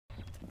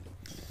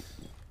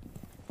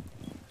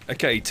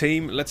Okay,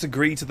 team, let's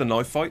agree to the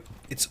knife fight.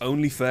 It's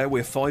only fair.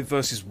 We're 5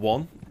 versus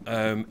 1.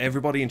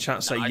 Everybody in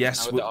chat say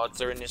yes. I know the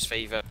odds are in his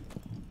favour.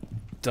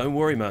 Don't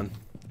worry, man.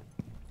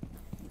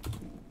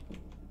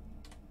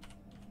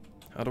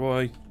 How do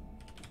I...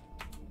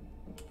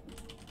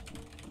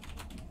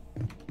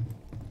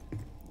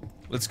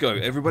 Let's go.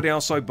 Everybody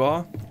outside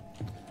bar.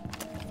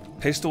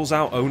 Pistols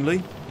out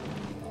only.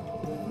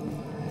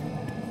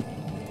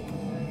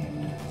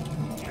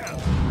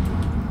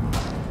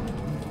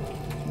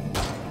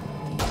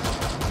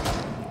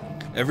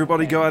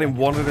 Everybody go at him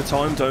one at a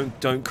time.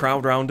 Don't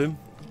crowd round him.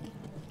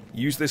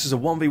 Use this as a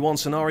 1v1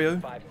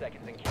 scenario.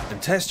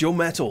 And test your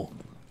mettle.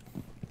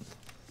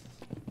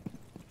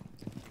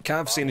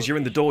 Cav, seeing as you're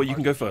in the door, you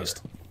can go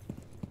first.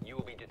 You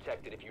will be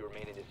detected if you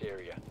remain in this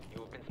area.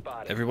 You have been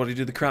spotted. Everybody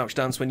do the crouch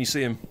dance when you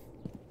see him.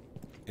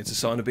 It's a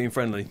sign of being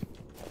friendly.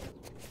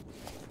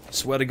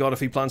 Swear to God, if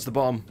he plants the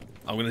bomb,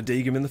 I'm gonna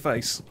dig him in the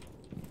face.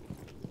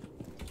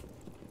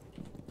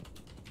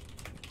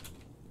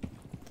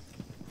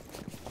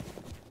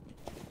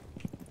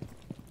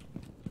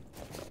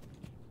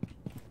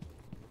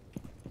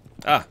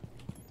 Ah.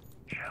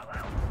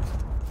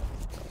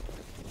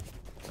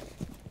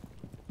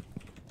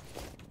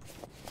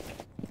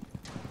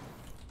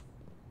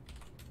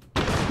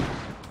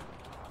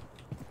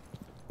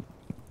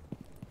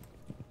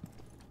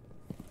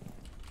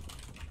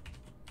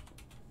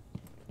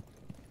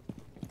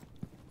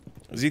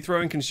 Is he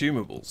throwing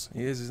consumables?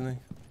 He is, isn't he?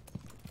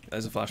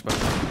 There's a flashback.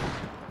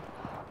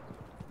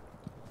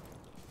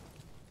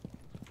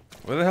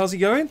 Where the hell's he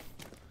going?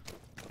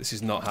 This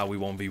is not how we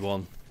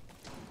 1v1.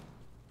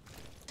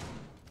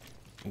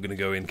 I'm gonna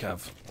go in,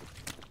 Cav.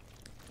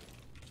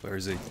 Where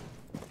is he?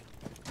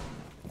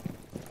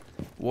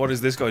 What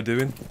is this guy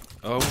doing?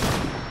 Oh.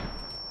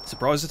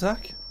 Surprise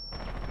attack?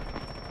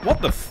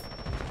 What the f...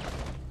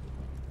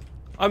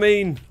 I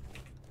mean...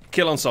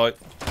 Kill on sight.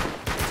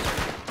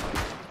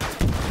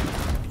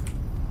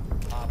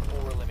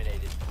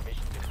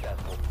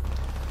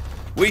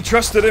 We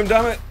trusted him,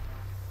 damn it!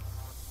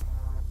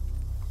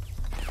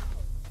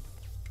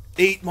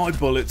 Eat my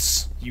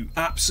bullets, you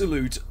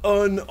absolute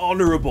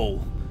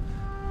unhonourable.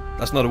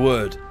 That's not a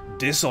word.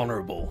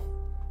 Dishonourable.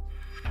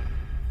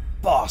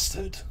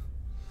 Bastard.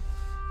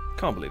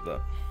 Can't believe that.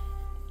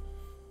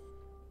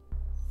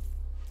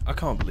 I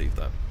can't believe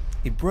that.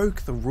 He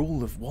broke the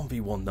rule of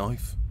 1v1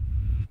 knife.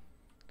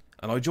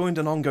 And I joined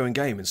an ongoing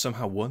game and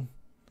somehow won.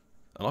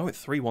 And I went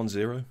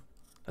 3-1-0.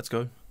 Let's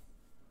go.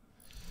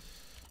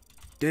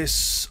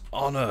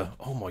 Dishonour.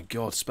 Oh my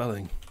god,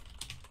 spelling.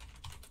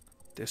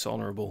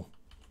 Dishonourable.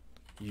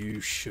 You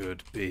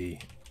should be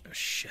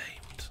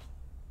ashamed.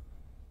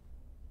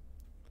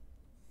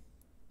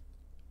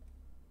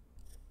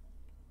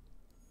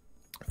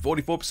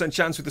 44%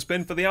 chance with the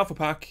spin for the alpha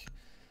pack.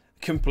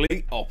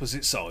 Complete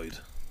opposite side.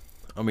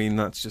 I mean,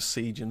 that's just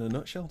Siege in a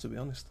nutshell, to be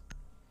honest.